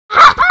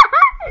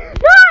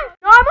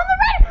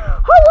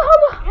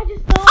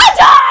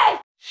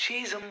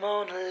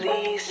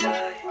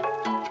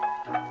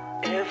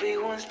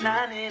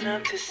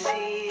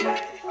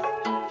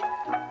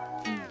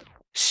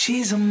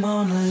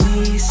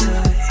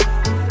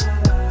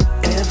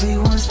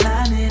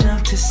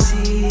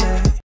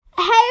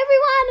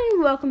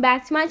welcome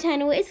back to my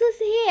channel. It's Alyssa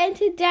here, and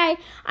today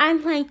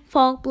I'm playing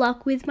Fall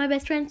Block with my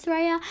best friend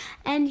Soraya,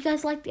 and you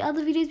guys like the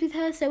other videos with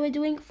her, so we're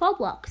doing Fall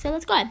Block. So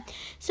let's go.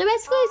 So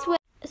basically,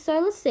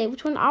 let's see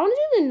which one. I want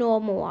to do the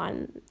normal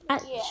one.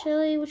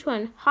 Actually, which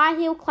one? High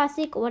heel,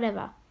 classic, or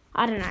whatever.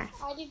 I don't know.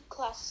 I did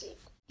classic.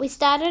 We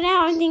started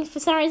our own things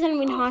for some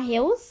reason in high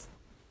heels.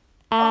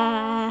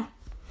 I'm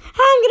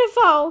gonna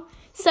fall.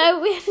 So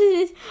we have to do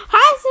this.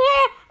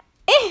 Hi,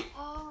 Soraya.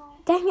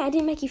 Dang it, I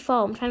didn't make you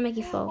fall. I'm trying to make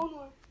you fall. No.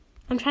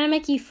 I'm trying to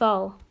make you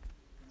fall.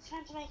 You're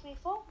trying to make me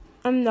fall?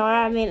 I'm not.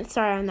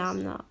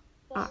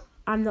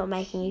 I'm not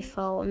making you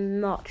fall. I'm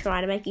not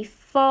trying to make you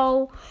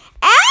fall.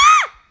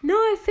 Ah! No,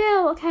 I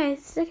fell. Okay,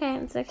 it's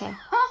okay.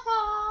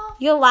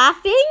 You're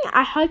laughing?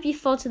 I hope you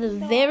fall to the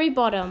very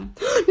bottom.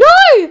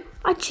 No!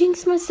 I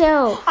jinxed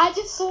myself. I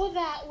just saw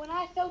that when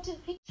I fell to the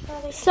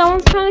picture.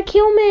 Someone's trying to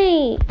kill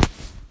me.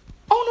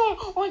 Oh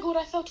no! Oh my god,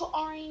 I fell to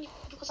orange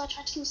because I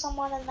tried to kill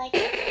someone and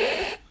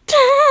they...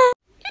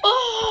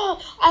 Oh,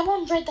 I'm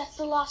on red, that's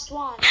the last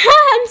one.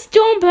 I'm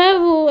still on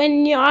purple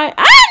and I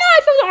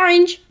fell to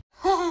orange.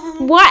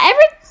 What?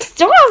 Every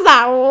store has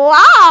that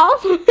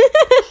laugh.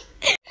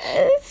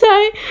 So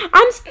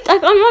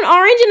I'm on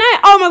orange and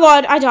oh my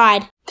god, I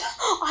died.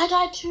 I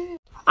died too.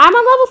 I'm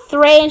on level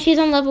 3 and she's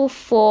on level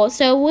 4.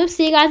 So we'll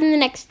see you guys in the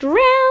next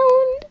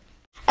round.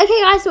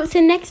 Okay guys, so it's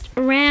the next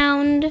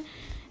round.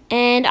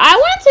 And I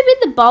want it to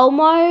be the bowl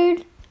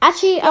mode.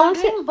 Actually, yeah, I'm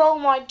doing bowl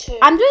mode too.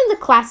 I'm doing the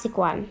classic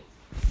one.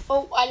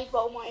 Oh, I did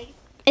bowl mode.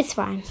 It's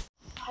fine.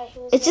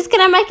 It's just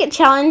going to make it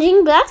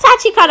challenging, but that's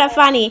actually kind of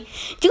funny.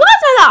 Do you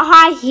guys know that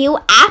high heel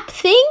app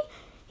thing?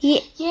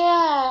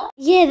 Yeah.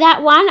 Yeah,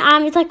 that one.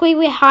 It's like we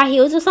wear high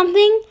heels or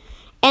something.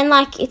 And,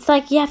 like, it's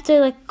like you have to,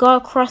 like, go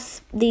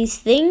across these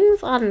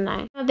things. I don't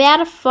know. I'm about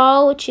to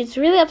fall, which is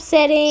really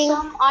upsetting.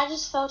 I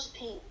just fell to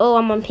pink. Oh,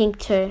 I'm on pink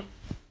too.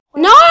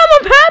 No, I'm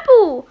on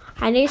purple.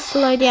 I need to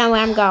slow down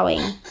where I'm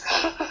going.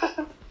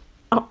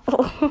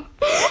 Oh.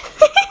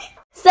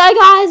 So,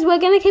 guys, we're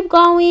going to keep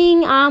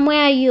going.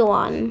 Where are you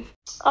on?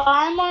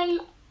 I'm on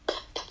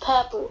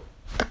purple.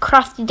 The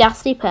crusty,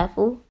 dusty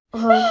purple.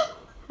 Oh,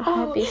 I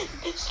hope you...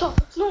 Stop.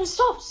 No,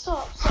 stop.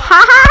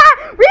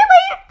 Ha!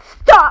 Really?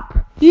 Stop.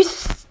 You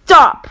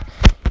stop.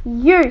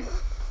 You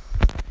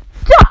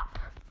stop.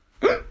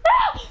 No!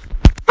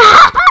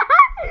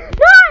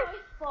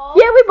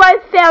 Yeah, we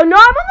both fell. No,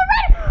 I'm on the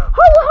red.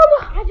 Hold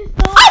on.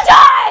 I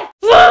died!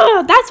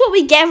 That's what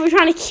we get for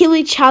trying to kill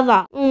each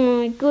other. Oh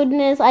my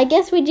goodness. I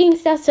guess we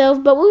jinxed ourselves,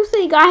 but we'll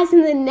see you guys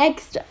in the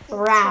next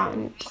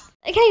round.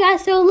 Okay,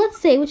 guys, so let's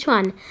see which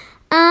one.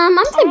 I'm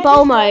saying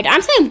bowl mode.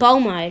 I'm saying bowl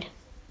mode.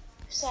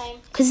 Same.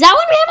 Because that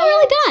one we haven't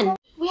really done.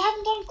 We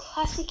haven't done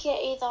classic yet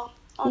either.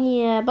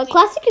 Yeah, but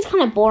classic is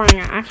kind of boring.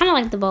 I kind of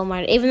like the bowl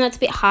mode, even though it's a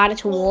bit harder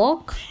to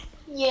walk.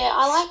 Yeah,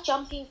 I like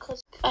jumping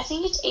because I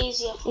think it's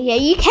easier. Yeah,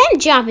 you can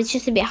jump. It's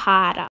just a bit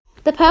harder.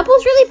 The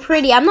purple's really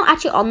pretty. I'm not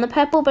actually on the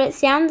purple, but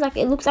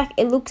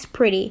it looks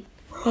pretty.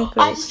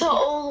 I just got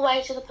all the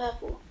way to the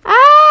purple. I'm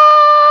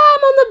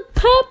on the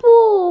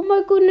purple.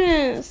 My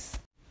goodness.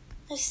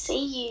 I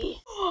see you.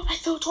 I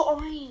fell to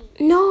orange.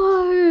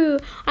 No,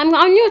 I'm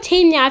on your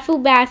team now. I feel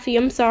bad for you.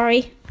 I'm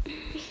sorry.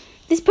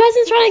 This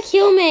person's trying to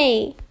kill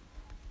me,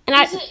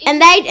 and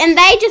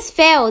they just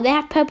fell. They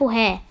have purple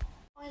hair.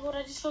 Oh my god,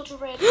 I just fell to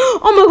red.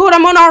 Oh my god,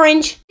 I'm on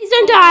orange. Please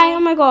don't die. Oh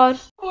my god.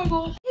 Oh my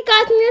god. Hey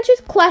guys, I'm gonna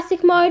choose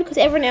classic mode because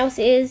everyone else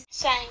is.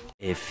 Same.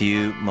 A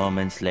few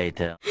moments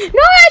later.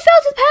 No, I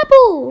fell to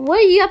purple. What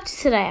are you up to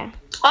today?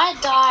 I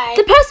died.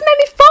 The person made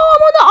me fall.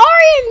 I'm on the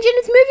orange and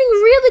it's moving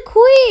really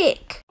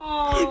quick.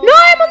 Oh. No,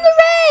 I'm on the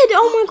red.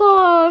 Oh my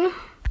god.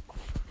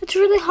 It's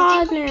really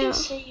hard I now. can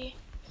see you.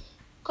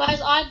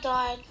 Guys, I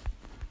died.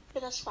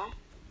 But that's fine.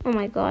 Oh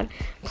my god.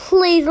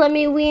 Please let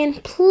me win.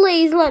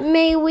 Please let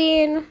me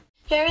win.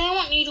 I really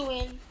want you to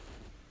win.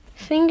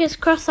 Fingers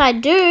crossed I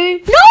do.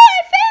 No,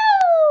 I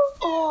fell.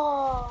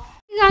 Oh.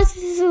 Hey guys,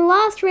 this is the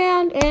last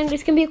round and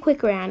it's going to be a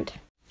quick round.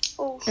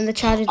 Oh. And the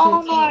charges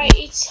Oh no,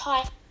 it's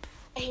high.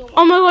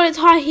 Oh my god, it's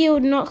high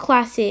heeled, not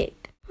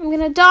classic. I'm going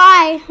to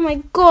die. Oh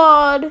my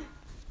god.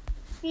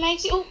 It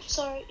makes you,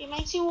 it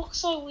makes you walk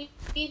so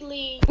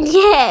weirdly.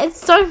 Yeah, it's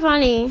so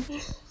funny.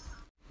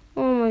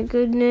 Oh my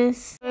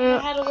goodness.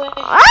 How to wear.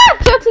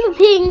 Go to the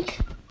pink.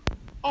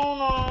 Oh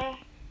no.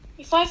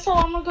 If I fall,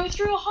 I'm going to go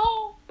through a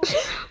hole.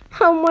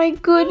 Oh my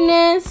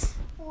goodness.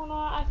 Oh no,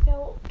 I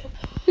fell.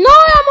 No,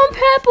 I'm on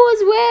purple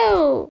as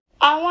well.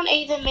 I want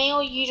either me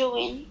or you to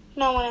win.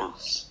 No one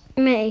else.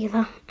 Me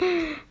either.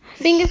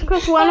 Fingers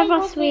crossed one of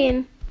us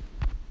win.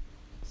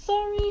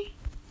 Sorry.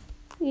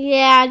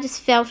 Yeah, I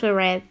just fell to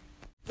red.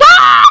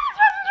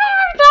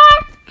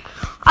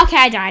 Okay,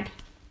 I died.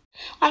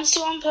 I'm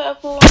still on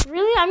purple.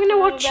 Really? I'm going to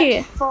watch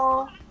you.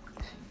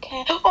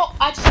 Okay. Oh,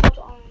 I just fell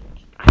to orange.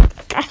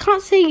 I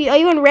can't see you. Are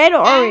you on red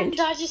or orange?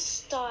 And I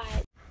just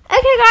died.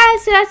 Okay,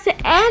 guys, so that's the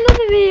end of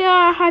the video.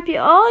 I hope you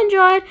all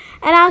enjoyed,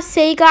 and I'll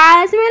see you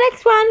guys in my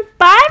next one.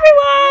 Bye,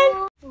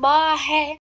 everyone. Bye.